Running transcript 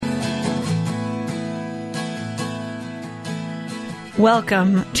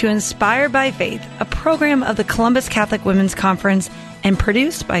Welcome to Inspired by Faith, a program of the Columbus Catholic Women's Conference and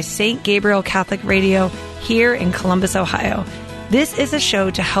produced by St. Gabriel Catholic Radio here in Columbus, Ohio. This is a show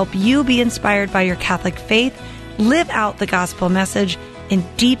to help you be inspired by your Catholic faith, live out the gospel message, and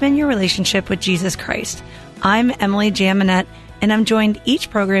deepen your relationship with Jesus Christ. I'm Emily Jaminet, and I'm joined each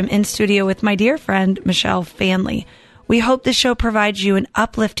program in studio with my dear friend, Michelle Fanley. We hope this show provides you an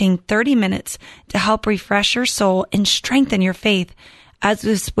uplifting 30 minutes to help refresh your soul and strengthen your faith. As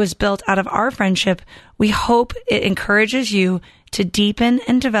this was built out of our friendship, we hope it encourages you to deepen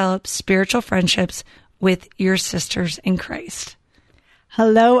and develop spiritual friendships with your sisters in Christ.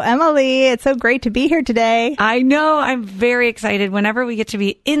 Hello, Emily. It's so great to be here today. I know. I'm very excited. Whenever we get to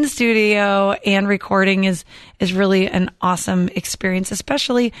be in studio and recording is really an awesome experience,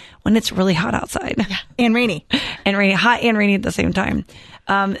 especially when it's really hot outside. Yeah. And rainy. And rainy, hot and rainy at the same time.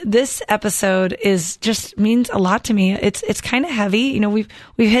 This episode means a lot to me. It's kind of heavy. You know, we've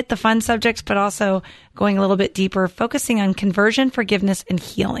hit the fun subjects, but also going a little bit deeper, focusing on conversion, forgiveness, and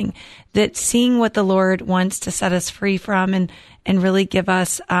healing. That seeing what the Lord wants to set us free from and really give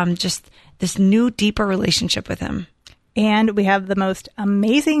us just this new, deeper relationship with Him. And we have the most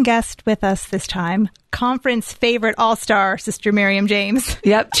amazing guest with us this time, conference favorite all-star, Sister Miriam James.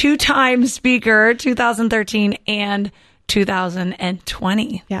 Yep, two-time speaker, 2013 and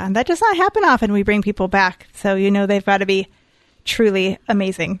 2020. Yeah, and that does not happen often. We bring people back, so you know they've got to be truly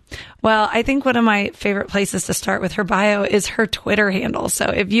amazing. Well, I think one of my favorite places to start with her bio is her Twitter handle. So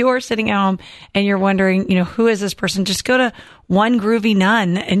if you are sitting at home and you're wondering, you know, who is this person, just go to One Groovy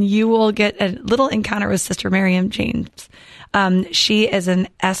Nun and you will get a little encounter with Sister Miriam James. She is an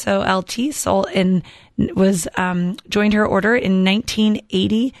SOLT, soul, and was joined her order in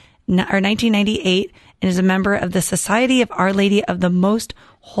 1998 and is a member of the Society of Our Lady of the Most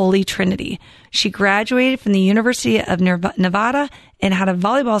Holy Trinity. She graduated from the University of Nevada and had a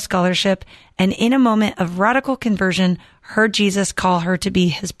volleyball scholarship, and in a moment of radical conversion, heard Jesus call her to be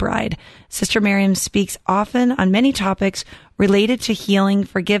his bride. Sister Miriam speaks often on many topics related to healing,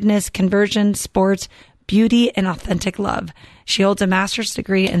 forgiveness, conversion, sports, beauty, and authentic love. She holds a master's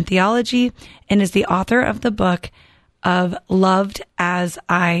degree in theology and is the author of the book of Loved as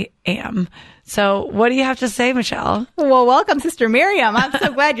I Am. So what do you have to say, Michelle? Well, welcome, Sister Miriam. I'm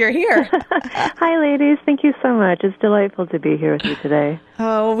so glad you're here. Hi, ladies. Thank you so much. It's delightful to be here with you today.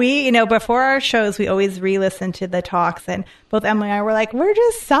 Oh, before our shows, we always re-listen to the talks, and both Emily and I were like, we're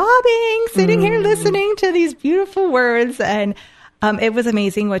just sobbing, sitting here listening to these beautiful words. And it was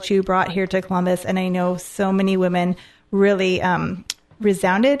amazing what you brought here to Columbus. And I know so many women really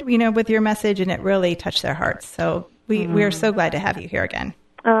resounded, with your message, and it really touched their hearts. So we are so glad to have you here again.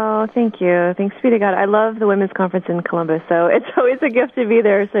 Oh, thank you. Thanks be to God. I love the Women's Conference in Columbus, so it's always a gift to be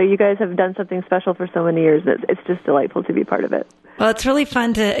there. So you guys have done something special for so many years. It's just delightful to be part of it. Well, it's really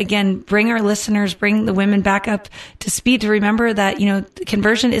fun to, again, bring our listeners, bring the women back up to speed to remember that,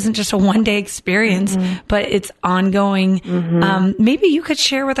 conversion isn't just a one-day experience, but it's ongoing. Maybe you could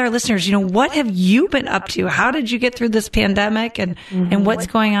share with our listeners, what have you been up to? How did you get through this pandemic and what's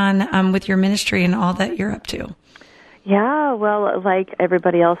going on with your ministry and all that you're up to? Yeah, well, like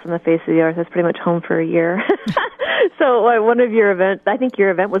everybody else on the face of the earth, I was pretty much home for a year. So one of your events, I think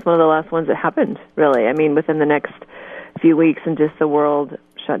your event was one of the last ones that happened, really. I mean, within the next few weeks, and just the world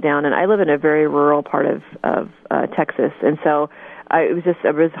shut down. And I live in a very rural part of Texas, and so I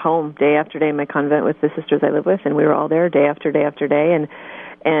was home day after day in my convent with the sisters I live with, and we were all there day after day after day.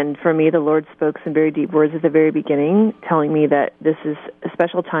 And for me, the Lord spoke some very deep words at the very beginning, telling me that this is a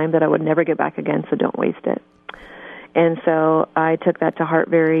special time that I would never get back again, so don't waste it. And so I took that to heart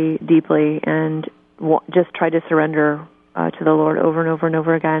very deeply and just tried to surrender to the Lord over and over and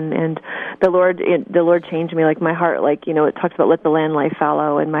over again. And the Lord changed me, like my heart, it talks about let the land lie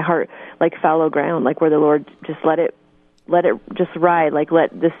fallow, and my heart like fallow ground, like where the Lord just let it just ride, like let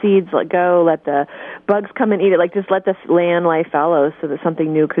the seeds let go, let the bugs come and eat it, like just let this land lie fallow so that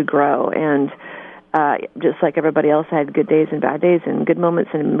something new could grow. And just like everybody else, I had good days and bad days and good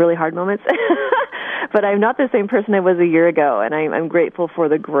moments and really hard moments. But I'm not the same person I was a year ago, and I'm grateful for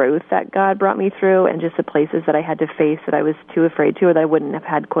the growth that God brought me through and just the places that I had to face that I was too afraid to, or that I wouldn't have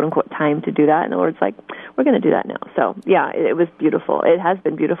had, quote-unquote, time to do that. And the Lord's like, we're going to do that now. So, yeah, it was beautiful. It has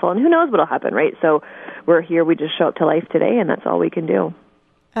been beautiful, and who knows what will happen, right? So we're here. We just show up to life today, and that's all we can do.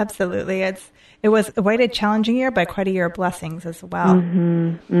 Absolutely. It was quite a challenging year, but quite a year of blessings as well.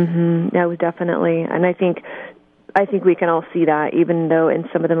 Yeah, it was definitely. And I think we can all see that, even though in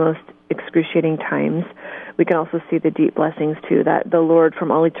some of the most excruciating times, we can also see the deep blessings, too, that the Lord from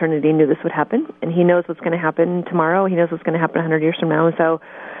all eternity knew this would happen, and He knows what's going to happen tomorrow. He knows what's going to happen 100 years from now. And so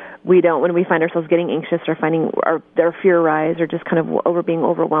when we find ourselves getting anxious or finding our fear rise or just kind of being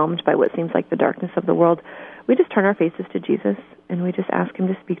overwhelmed by what seems like the darkness of the world, we just turn our faces to Jesus and we just ask him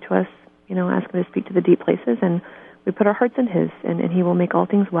to speak to us, ask him to speak to the deep places, and we put our hearts in his, and he will make all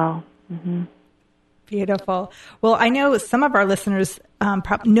things well. Mm-hmm. Beautiful. Well, I know some of our listeners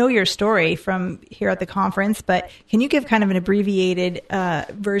know your story from here at the conference, but can you give kind of an abbreviated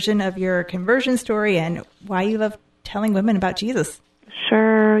version of your conversion story and why you love telling women about Jesus?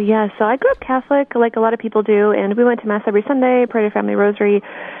 Sure, yeah. So I grew up Catholic, like a lot of people do, and we went to Mass every Sunday, prayed a family rosary,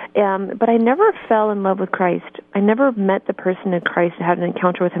 but I never fell in love with Christ. I never met the person in Christ, had an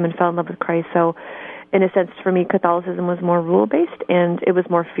encounter with him, and fell in love with Christ. So in a sense, for me, Catholicism was more rule-based, and it was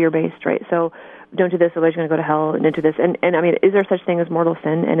more fear-based, right? So don't do this, otherwise you're going to go to hell, and into this. And I mean, is there such thing as mortal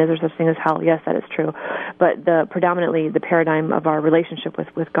sin, and is there such thing as hell? Yes, that is true. But predominantly the paradigm of our relationship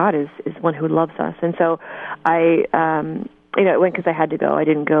with God is one who loves us. And so I went because I had to go. I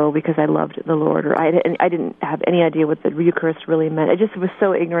didn't go because I loved the Lord, or I didn't have any idea what the Eucharist really meant. I just was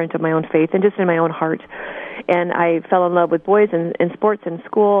so ignorant of my own faith and just in my own heart. And I fell in love with boys in sports and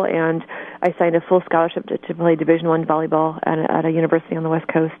school, and I signed a full scholarship to play Division I volleyball at a university on the West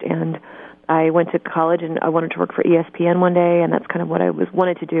Coast. And I went to college, and I wanted to work for ESPN one day, and that's kind of what I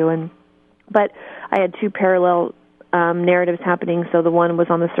wanted to do. But I had two parallel narratives happening. So the one was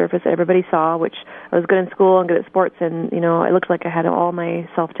on the surface that everybody saw, which I was good in school and good at sports, and it looked like I had all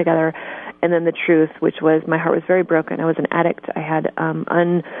myself together. And then the truth, which was my heart was very broken. I was an addict. I had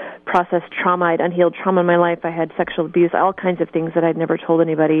unprocessed trauma. I had unhealed trauma in my life. I had sexual abuse, all kinds of things that I'd never told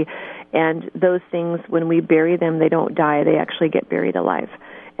anybody. And those things, when we bury them, they don't die. They actually get buried alive.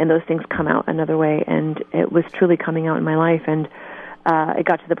 And those things come out another way. And it was truly coming out in my life. And it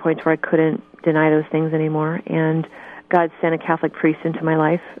got to the point where I couldn't deny those things anymore. And God sent a Catholic priest into my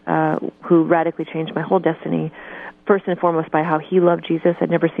life who radically changed my whole destiny, first and foremost by how he loved Jesus.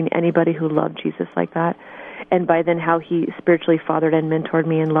 I'd never seen anybody who loved Jesus like that. And by then how he spiritually fathered and mentored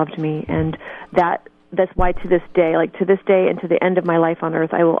me and loved me. And that's why to this day and to the end of my life on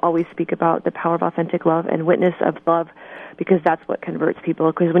earth, I will always speak about the power of authentic love and witness of love, because that's what converts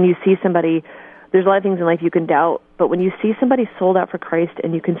people. Because when you see somebody, there's a lot of things in life you can doubt, but when you see somebody sold out for Christ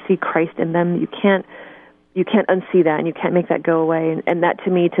and you can see Christ in them, you can't unsee that, and you can't make that go away. And that,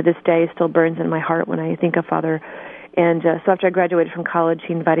 to me, to this day, still burns in my heart when I think of Father. And so after I graduated from college,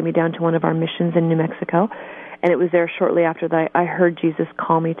 he invited me down to one of our missions in New Mexico. And it was there shortly after that I heard Jesus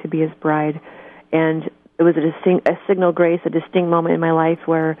call me to be his bride. And it was a signal grace, a distinct moment in my life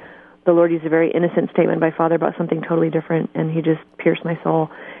where the Lord used a very innocent statement by Father about something totally different, and he just pierced my soul.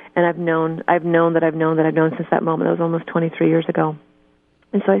 And I've known since that moment. That was almost 23 years ago.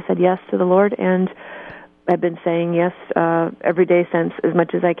 And so I said yes to the Lord, and I've been saying yes every day since, as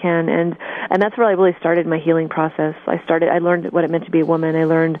much as I can, and that's where I really started my healing process. I learned what it meant to be a woman. I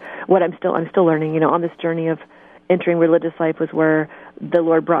learned what I'm still learning. On this journey of entering religious life was where the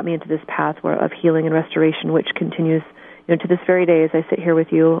Lord brought me into this path of healing and restoration, which continues, to this very day as I sit here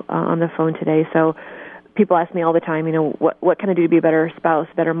with you on the phone today. So people ask me all the time, what can I do to be a better spouse,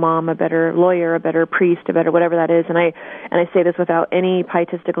 a better mom, a better lawyer, a better priest, a better whatever that is. And I say this without any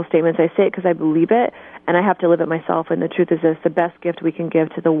pietistical statements. I say it because I believe it, and I have to live it myself. And the truth is this: the best gift we can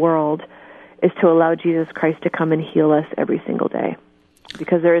give to the world is to allow Jesus Christ to come and heal us every single day,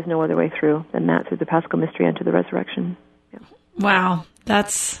 because there is no other way through than that, through the Paschal mystery and to the resurrection. Yeah. Wow,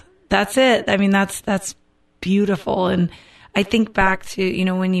 that's it. I mean, that's beautiful. And I think back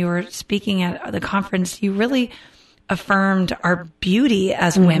to, when you were speaking at the conference, you really affirmed our beauty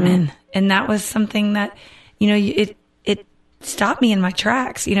as women. And that was something that, it stopped me in my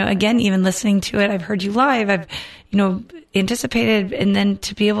tracks. Again, even listening to it, I've heard you live, I've, anticipated, and then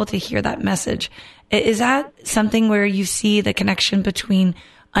to be able to hear that message. Is that something where you see the connection between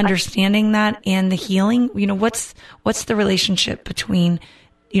understanding that and the healing? What's the relationship between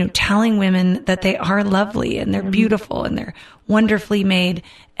telling women that they are lovely and they're beautiful and they're wonderfully made,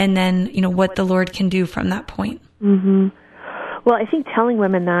 and then, what the Lord can do from that point? Mm-hmm. Well, I think telling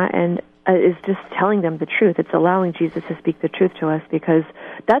women that is just telling them the truth. It's allowing Jesus to speak the truth to us, because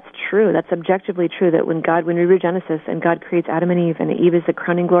that's true. That's objectively true, that when we read Genesis and God creates Adam and Eve is the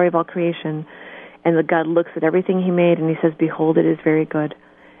crowning glory of all creation, and that God looks at everything he made and he says, "Behold, it is very good."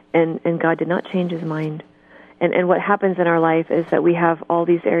 And God did not change his mind. And what happens in our life is that we have all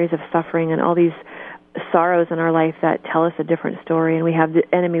these areas of suffering and all these sorrows in our life that tell us a different story. And we have the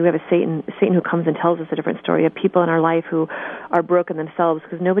enemy, we have a Satan who comes and tells us a different story. We have people in our life who are broken themselves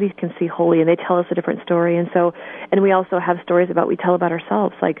because nobody can see holy, and they tell us a different story. And we also have stories we tell about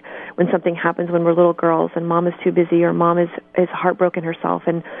ourselves, like when something happens when we're little girls and mom is too busy, or mom is heartbroken herself.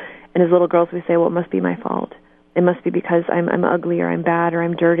 And as little girls we say, well, it must be my fault. It must be because I'm ugly, or I'm bad, or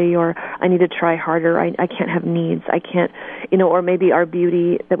I'm dirty, or I need to try harder. I can't have needs. I can't, or maybe our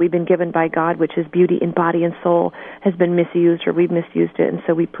beauty that we've been given by God, which is beauty in body and soul, has been misused, or we've misused it, and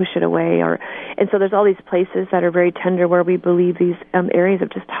so we push it away. And so there's all these places that are very tender where we believe these areas of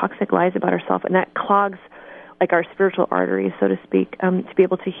just toxic lies about ourselves, and that clogs like our spiritual arteries, so to speak, to be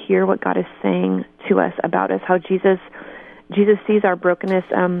able to hear what God is saying to us about us, how Jesus sees our brokenness.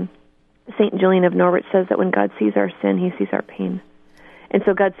 St. Julian of Norwich says that when God sees our sin, he sees our pain. And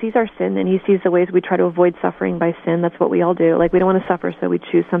so God sees our sin, and he sees the ways we try to avoid suffering by sin. That's what we all do. Like, we don't want to suffer, so we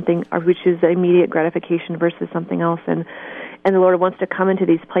choose something, or we choose the immediate gratification versus something else. And the Lord wants to come into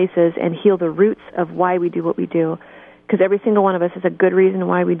these places and heal the roots of why we do what we do. Because every single one of us has a good reason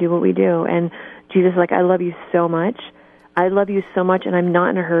why we do what we do. And Jesus is like, I love you so much. I love you so much, and I'm not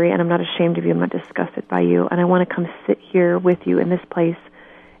in a hurry, and I'm not ashamed of you. I'm not disgusted by you. And I want to come sit here with you in this place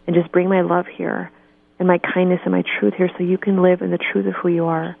and just bring my love here and my kindness and my truth here so you can live in the truth of who you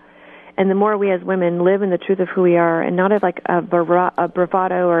are. And the more we as women live in the truth of who we are, and not as like a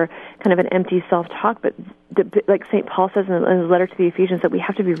bravado or kind of an empty self-talk, but like St. Paul says in his letter to the Ephesians, that we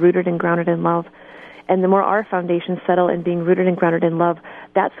have to be rooted and grounded in love. And the more our foundations settle in being rooted and grounded in love,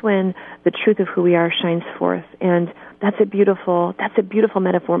 that's when the truth of who we are shines forth. And that's a beautiful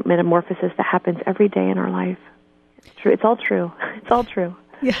metamorphosis that happens every day in our life. It's true. It's all true. It's all true.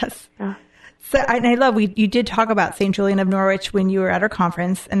 Yes. Yeah. So, and I love, you did talk about St. Julian of Norwich when you were at our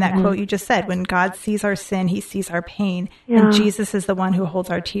conference, and that quote you just said, when God sees our sin, he sees our pain, and Jesus is the one who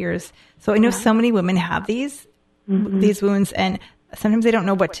holds our tears. So I know so many women have these wounds, and sometimes they don't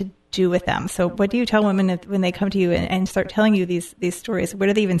know what to do with them. So what do you tell women when they come to you and start telling you these stories? Where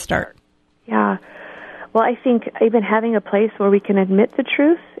do they even start? Yeah. Well, I think even having a place where we can admit the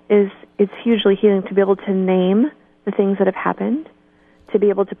truth it's hugely healing, to be able to name the things that have happened, to be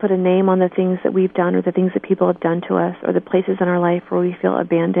able to put a name on the things that we've done or the things that people have done to us, or the places in our life where we feel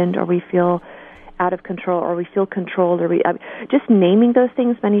abandoned or we feel out of control or we feel controlled, or just naming those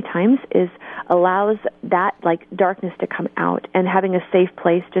things many times allows that like darkness to come out, and having a safe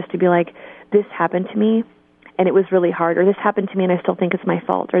place just to be like, this happened to me and it was really hard, or this happened to me and I still think it's my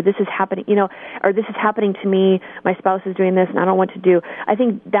fault, or this is happening, or this is happening to me, my spouse is doing this and I don't know what to do. I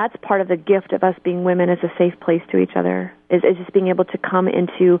think that's part of the gift of us being women, as a safe place to each other, is just being able to come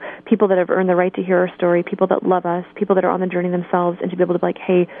into people that have earned the right to hear our story, people that love us, people that are on the journey themselves, and to be able to be like,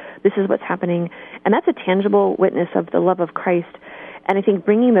 hey, this is what's happening. And that's a tangible witness of the love of Christ. And I think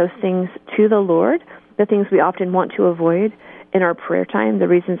bringing those things to the Lord, the things we often want to avoid in our prayer time, the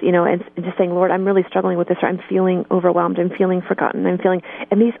reasons, and just saying, Lord, I'm really struggling with this, or I'm feeling overwhelmed, I'm feeling forgotten,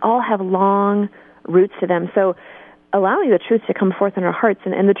 and these all have long roots to them. So allowing the truth to come forth in our hearts,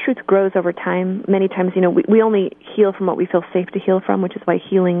 and the truth grows over time. Many times, we only heal from what we feel safe to heal from, which is why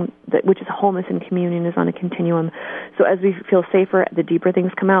healing, which is wholeness and communion, is on a continuum. So as we feel safer, the deeper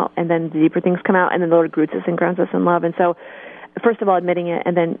things come out, and then the deeper things come out, and then the Lord roots us and grounds us in love. And so first of all, admitting it,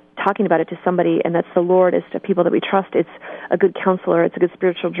 and then talking about it to somebody, and that's the Lord, is to people that we trust. It's a good counselor. It's a good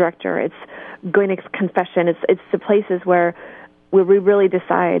spiritual director. It's going to confession. It's the places where we really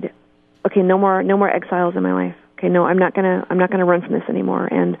decide, okay, no more exiles in my life. Okay, no, I'm not gonna run from this anymore,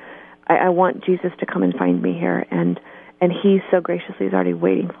 and I want Jesus to come and find me here, and He so graciously is already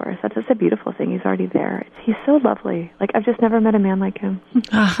waiting for us. That's a beautiful thing. He's already there. He's so lovely. Like, I've just never met a man like him. He's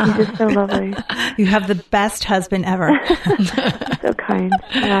just so lovely. You have the best husband ever. So kind.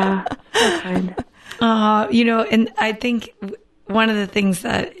 Yeah, so kind. And I think one of the things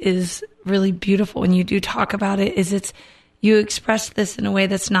that is really beautiful when you do talk about it is you express this in a way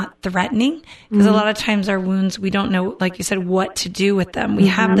that's not threatening, because a lot of times our wounds, we don't know, like you said, what to do with them. We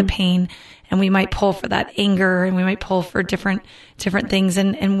have the pain, and we might pull for that anger, and we might pull for different things.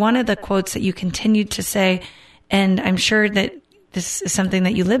 And one of the quotes that you continued to say, and I'm sure that this is something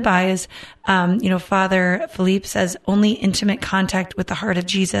that you live by, is, Father Philippe says, only intimate contact with the heart of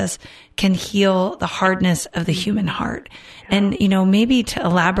Jesus can heal the hardness of the human heart. And, maybe to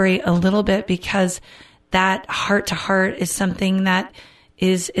elaborate a little bit, because that heart to heart is something that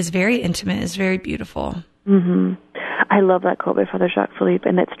is very intimate, is very beautiful. Mm-hmm. I love that quote by Father Jacques Philippe,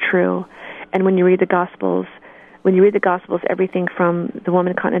 and that's true. And when you read the Gospels, everything from the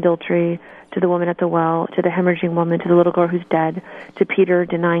woman caught in adultery, to the woman at the well, to the hemorrhaging woman, to the little girl who's dead, to Peter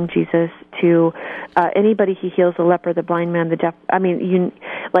denying Jesus, to anybody he heals, the leper, the blind man, the deaf. I mean,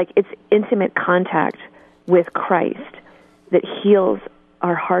 it's intimate contact with Christ that heals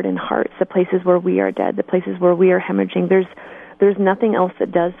our heart and hearts, the places where we are dead, the places where we are hemorrhaging. There's There's nothing else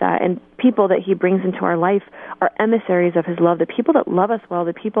that does that. And people that he brings into our life are emissaries of his love. The people that love us well,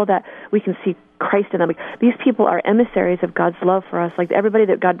 the people that we can see Christ in them. Like, these people are emissaries of God's love for us. Like, everybody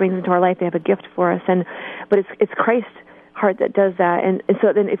that God brings into our life, they have a gift for us. But it's Christ's heart that does that. And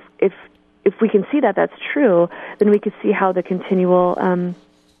so then if we can see that that's true, then we can see how the continual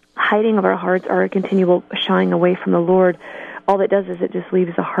hiding of our hearts or a continual shying away from the Lord, all that does is it just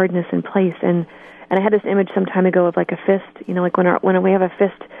leaves a hardness in place. And I had this image some time ago of like a fist, like when we have a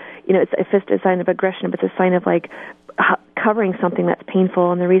fist, it's a fist is a sign of aggression, but it's a sign of like covering something that's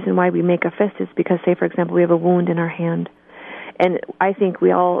painful. And the reason why we make a fist is because, say, for example, we have a wound in our hand. And I think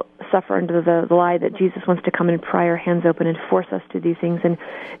we all suffer under the lie that Jesus wants to come and pry our hands open and force us to do things. And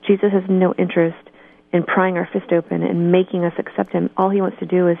Jesus has no interest in prying our fist open and making us accept him. All he wants to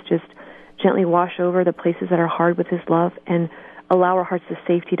do is just gently wash over the places that are hard with his love and allow our hearts the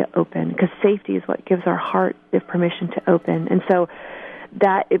safety to open, because safety is what gives our heart the permission to open. And so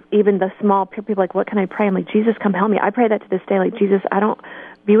that even the small people like, what can I pray? I'm like, Jesus, come help me. I pray that to this day, like, Jesus,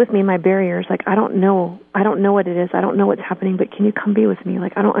 be with me in my barriers. Like, I don't know what it is. I don't know what's happening, but can you come be with me?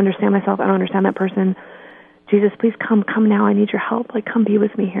 Like, I don't understand myself. I don't understand that person. Jesus, please come now. I need your help. Like, come be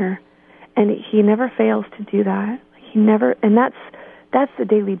with me here. And he never fails to do that. He never, and that's the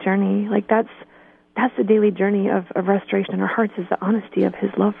daily journey. Like, that's the daily journey of restoration in our hearts, is the honesty of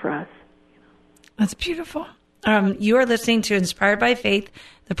his love for us. That's beautiful. You are listening to Inspired by Faith,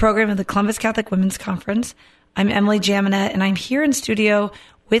 the program of the Columbus Catholic Women's Conference. I'm Emily Jaminet, and I'm here in studio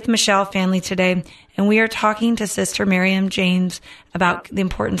with Michelle Fanley today, and we are talking to Sister Miriam James about the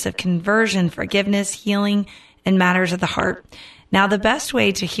importance of conversion, forgiveness, healing, and matters of the heart. Now, the best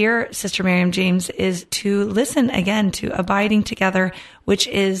way to hear Sister Miriam James is to listen again to Abiding Together, which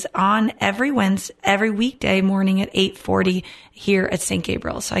is on every weekday morning at 8:40 here at St.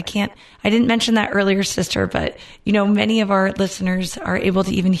 Gabriel. So I didn't mention that earlier, Sister, but many of our listeners are able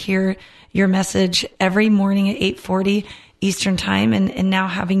to even hear your message every morning at 8:40 Eastern Time, and now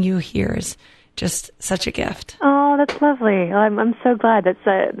having you here is just such a gift. Oh, that's lovely. I'm so glad that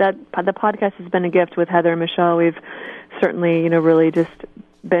the podcast has been a gift with Heather and Michelle. We've certainly, really just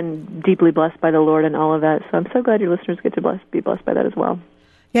been deeply blessed by the Lord and all of that. So I'm so glad your listeners get to be blessed by that as well.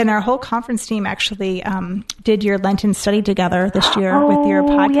 Yeah, and our whole conference team actually did your Lenten study together this year with your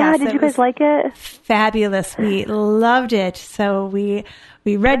podcast. Yeah, did you guys like it? Fabulous. We loved it. So we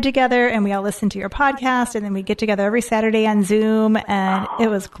read together and we all listened to your podcast, and then we get together every Saturday on Zoom, and it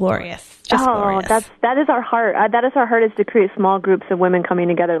was glorious. Just glorious. That is our heart. That is our heart, is to create small groups of women coming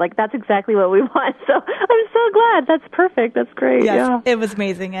together. Like, that's exactly what we want. So I'm so glad. That's perfect. That's great. Yes, yeah. It was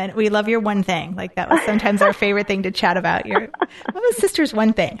amazing. And we love your one thing. Like, that was sometimes our favorite thing to chat about. What was Sister's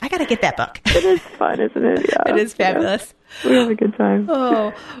one thing? I got to get that book. It is fun, isn't it? Yeah. It is fabulous. We have a good time.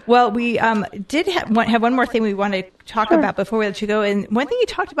 Oh, well, we did have one more thing we want to talk about before we let you go. And one thing you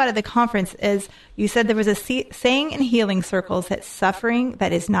talked about at the conference is you said there was a saying in healing circles that suffering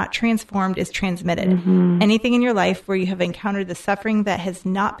that is not transformed is transmitted. Mm-hmm. Anything in your life where you have encountered the suffering that has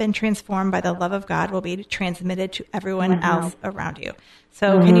not been transformed by the love of God will be transmitted to everyone else around you.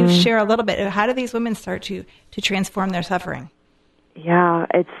 So can you share a little bit of how do these women start to transform their suffering? Yeah,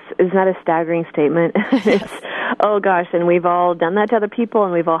 isn't that a staggering statement? Oh gosh, and we've all done that to other people,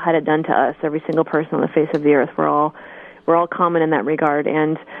 and we've all had it done to us. Every single person on the face of the earth, we're all common in that regard.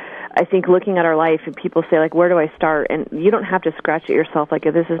 And I think looking at our life, and people say, like, where do I start? And you don't have to scratch at yourself. Like,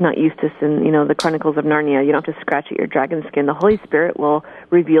 if this is not Eustace in the Chronicles of Narnia, you don't have to scratch at your dragon skin. The Holy Spirit will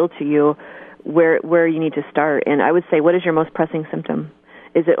reveal to you where you need to start. And I would say, what is your most pressing symptom?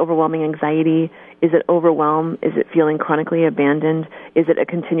 Is it overwhelming anxiety? Is it overwhelm? Is it feeling chronically abandoned? Is it a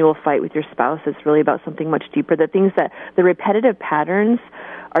continual fight with your spouse that's really about something much deeper? The repetitive patterns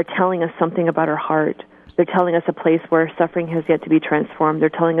are telling us something about our heart. They're telling us a place where suffering has yet to be transformed. They're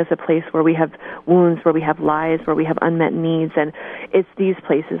telling us a place where we have wounds, where we have lies, where we have unmet needs. And it's these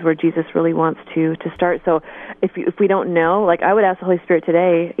places where Jesus really wants to start. So if we don't know, like, I would ask the Holy Spirit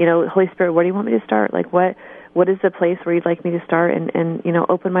today, Holy Spirit, where do you want me to start? Like, what is the place where you'd like me to start, and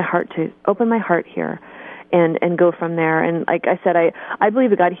open my heart here, and go from there. And like I said, I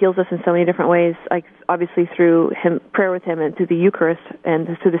believe that God heals us in so many different ways, like obviously through prayer with Him, and through the Eucharist, and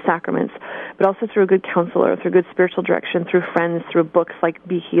through the sacraments, but also through a good counselor, through good spiritual direction, through friends, through books like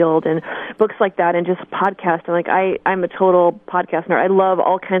Be Healed and books like that, and just podcasts. And like I'm a total podcast nerd. I love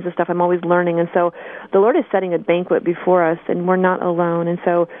all kinds of stuff. I'm always learning, and so the Lord is setting a banquet before us, and we're not alone. And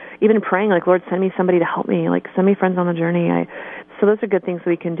so even praying, like, Lord, send me somebody to help me, like send me friends on the journey. So those are good things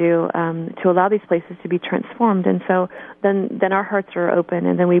we can do to allow these places to be transformed. And so then our hearts are open,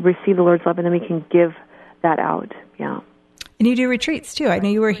 and then we receive the Lord's love, and then we can give that out. Yeah. And you do retreats too. I know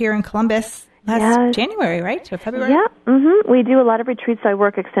you were here in Columbus last January, right? So February? Yeah. Mm-hmm. We do a lot of retreats. I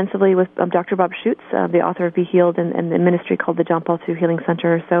work extensively with Dr. Bob Schutz, the author of Be Healed, and the ministry called the John Paul II Healing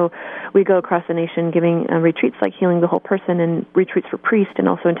Center. So we go across the nation giving retreats like Healing the Whole Person and retreats for priests, and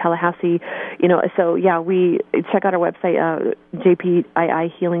also in Tallahassee. So we check out our website,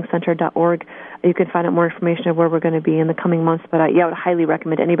 jpiihealingcenter.org. You can find out more information of where we're going to be in the coming months. But I would highly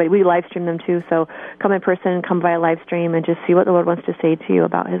recommend anybody. We live stream them too, so come in person, come via live stream, and just see what the Lord wants to say to you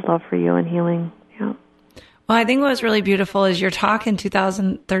about His love for you and healing. Yeah. Well, I think what was really beautiful is your talk in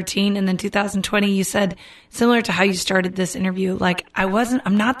 2013 and then 2020. You said, similar to how you started this interview, like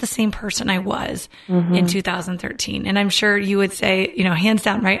I'm not the same person I was in 2013, and I'm sure you would say, hands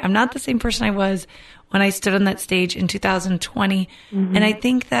down, right? I'm not the same person I was when I stood on that stage in 2020. And I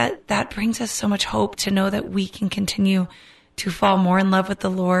think that brings us so much hope to know that we can continue to fall more in love with the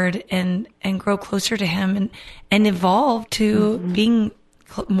Lord and grow closer to Him and evolve to being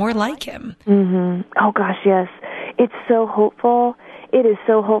more like Him. Oh gosh, yes. It's so hopeful. It is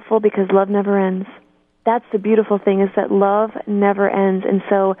so hopeful because love never ends. That's the beautiful thing, is that love never ends. And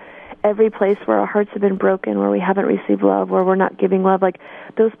so every place where our hearts have been broken, where we haven't received love, where we're not giving love, like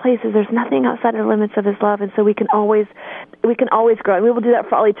those places, there's nothing outside of the limits of His love, and so we can always grow, and we will do that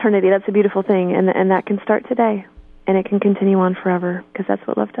for all eternity. That's a beautiful thing, and that can start today, and it can continue on forever, because that's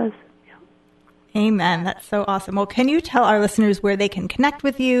what love does. Amen. That's so awesome. Well, can you tell our listeners where they can connect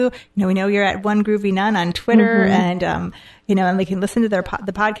with you? We know you're at One Groovy Nun on Twitter, and and they can listen to the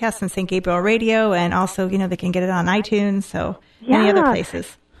podcast on St. Gabriel Radio, and also they can get it on iTunes. So any other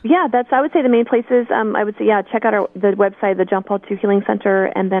places? Yeah, I would say the main places. I would say, check out the website, the John Paul II Healing Center,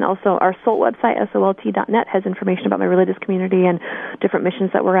 and then also our SOLT website, SOLT.net, has information about my religious community and different missions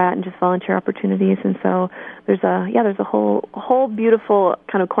that we're at and just volunteer opportunities. And so there's a whole beautiful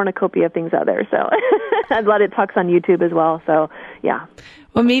kind of cornucopia of things out there. So a lot of talks on YouTube as well. So, yeah.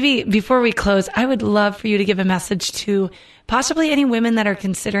 Well, maybe before we close, I would love for you to give a message to possibly any women that are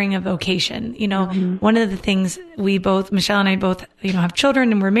considering a vocation. One of the things Michelle and I both, have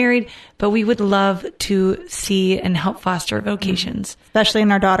children and we're married, but we would love to see and help foster vocations. Especially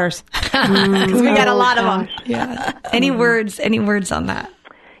in our daughters. Because we got a lot of them. Yeah. Any words on that?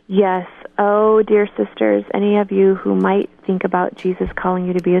 Yes. Oh, dear sisters, any of you who might think about Jesus calling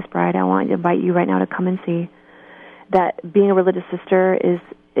you to be His bride, I want to invite you right now to come and see that being a religious sister is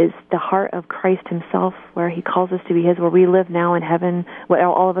the heart of Christ Himself, where He calls us to be His, where we live now in heaven, where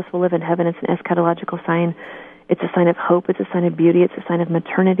all of us will live in heaven. It's an eschatological sign. It's a sign of hope. It's a sign of beauty. It's a sign of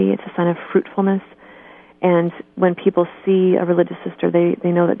maternity. It's a sign of fruitfulness. And when people see a religious sister,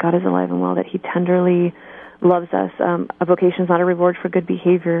 they know that God is alive and well, that He tenderly loves us. A vocation is not a reward for good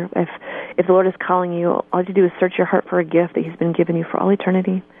behavior. If the Lord is calling you, all you have to do is search your heart for a gift that He's been given you for all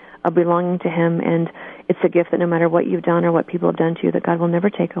eternity, of belonging to Him, and it's a gift that no matter what you've done or what people have done to you, that God will never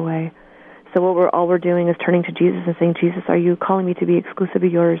take away. So all we're doing is turning to Jesus and saying, Jesus, are you calling me to be exclusively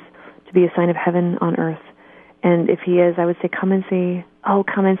yours, to be a sign of heaven on earth? And if He is, I would say, come and see. Oh,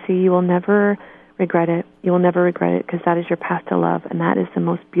 come and see. You will never regret it. You will never regret it, because that is your path to love, and that is the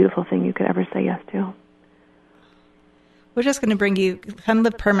most beautiful thing you could ever say yes to. We're just going to bring you, come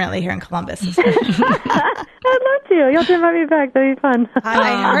live permanently here in Columbus. I'd love to. You'll have to invite me back. That'd be fun.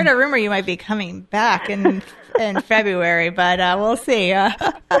 I heard a rumor you might be coming back in February, but we'll see.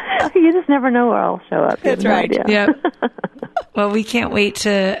 You just never know where I'll show up. That's right. Yeah. Well, we can't wait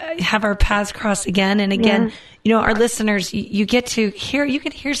to have our paths cross again and again. Yeah. Our listeners, you can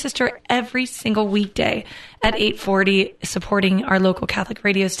hear Sister every single weekday at 8:40, supporting our local Catholic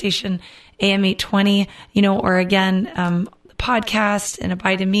radio station, AM 820, or again, the podcast and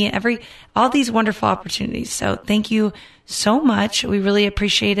Abide in Me, all these wonderful opportunities. So thank you so much. We really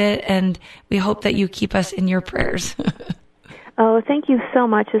appreciate it. And we hope that you keep us in your prayers. Oh, thank you so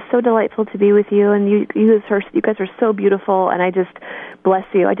much. It's so delightful to be with you, and you guys are so beautiful, and I just bless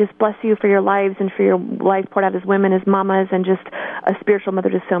you. I just bless you for your lives and for your life poured out as women, as mamas, and just a spiritual mother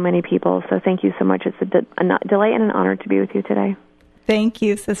to so many people. So thank you so much. It's a delight and an honor to be with you today. Thank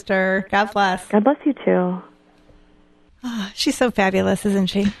you, sister. God bless. God bless you, too. Oh, she's so fabulous, isn't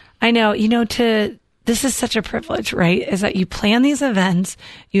she? I know. This is such a privilege, right? Is that you plan these events,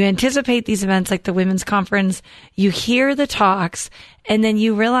 you anticipate these events like the women's conference, you hear the talks, and then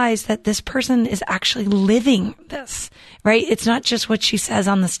you realize that this person is actually living this, right? It's not just what she says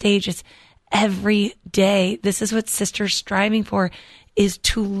on the stage. It's every day. This is what Sister's striving for, is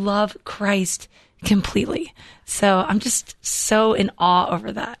to love Christ completely. So I'm just so in awe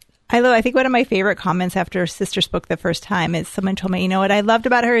over that. I think one of my favorite comments after Sister spoke the first time is someone told me, what I loved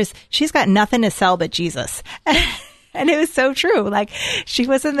about her is she's got nothing to sell but Jesus. And it was so true. Like, she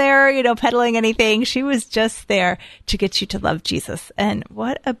wasn't there, peddling anything. She was just there to get you to love Jesus. And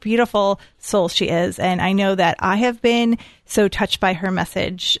what a beautiful soul she is. And I know that I have been so touched by her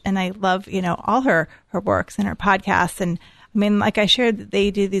message. And I love, all her works and her podcasts. And I mean, like I shared,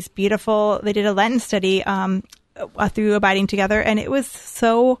 they did a Lenten study through Abiding Together. And it was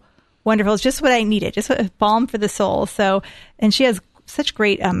so wonderful. It's just what I needed, just a balm for the soul. So, and she has such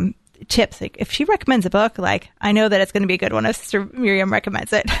great tips. Like, if she recommends a book, like, I know that it's going to be a good one if Sister Miriam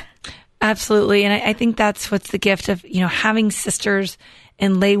recommends it. Absolutely. And I think that's what's the gift of, having sisters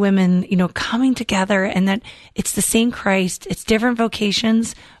and lay women, coming together, and that it's the same Christ, it's different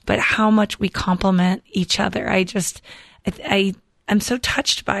vocations, but how much we complement each other. I'm so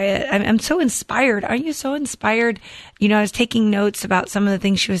touched by it. I'm so inspired. Aren't you so inspired? I was taking notes about some of the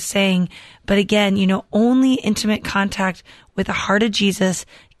things she was saying, but again, only intimate contact with the heart of Jesus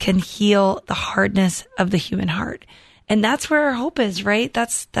can heal the hardness of the human heart. And that's where our hope is, right?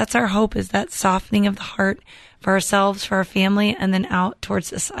 That's our hope, is that softening of the heart for ourselves, for our family, and then out towards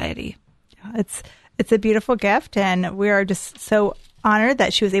society. It's a beautiful gift, and we are just so honored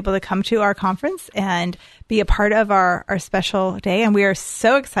that she was able to come to our conference and be a part of our special day. And we are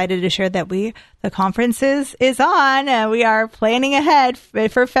so excited to share that the conference is on, and we are planning ahead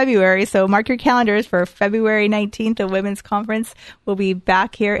for February. So mark your calendars for February 19th, the Women's Conference. We'll be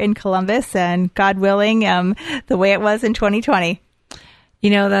back here in Columbus, and God willing, the way it was in 2020.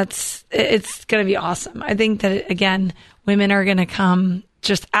 It's going to be awesome. I think that, again, women are going to come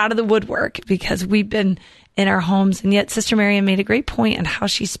just out of the woodwork because we've been in our homes. And yet Sister Miriam made a great point on how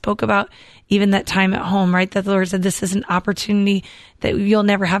she spoke about even that time at home, right? That the Lord said, this is an opportunity that you'll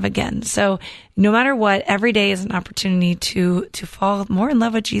never have again. So no matter what, every day is an opportunity to fall more in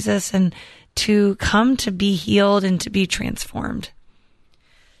love with Jesus and to come to be healed and to be transformed.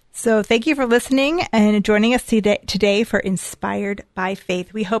 So thank you for listening and joining us today for Inspired by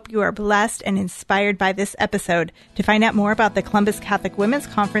Faith. We hope you are blessed and inspired by this episode. To find out more about the Columbus Catholic Women's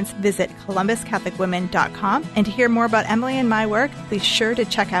Conference, visit columbuscatholicwomen.com. And to hear more about Emily and my work, be sure to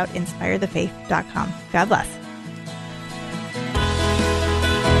check out inspirethefaith.com. God bless.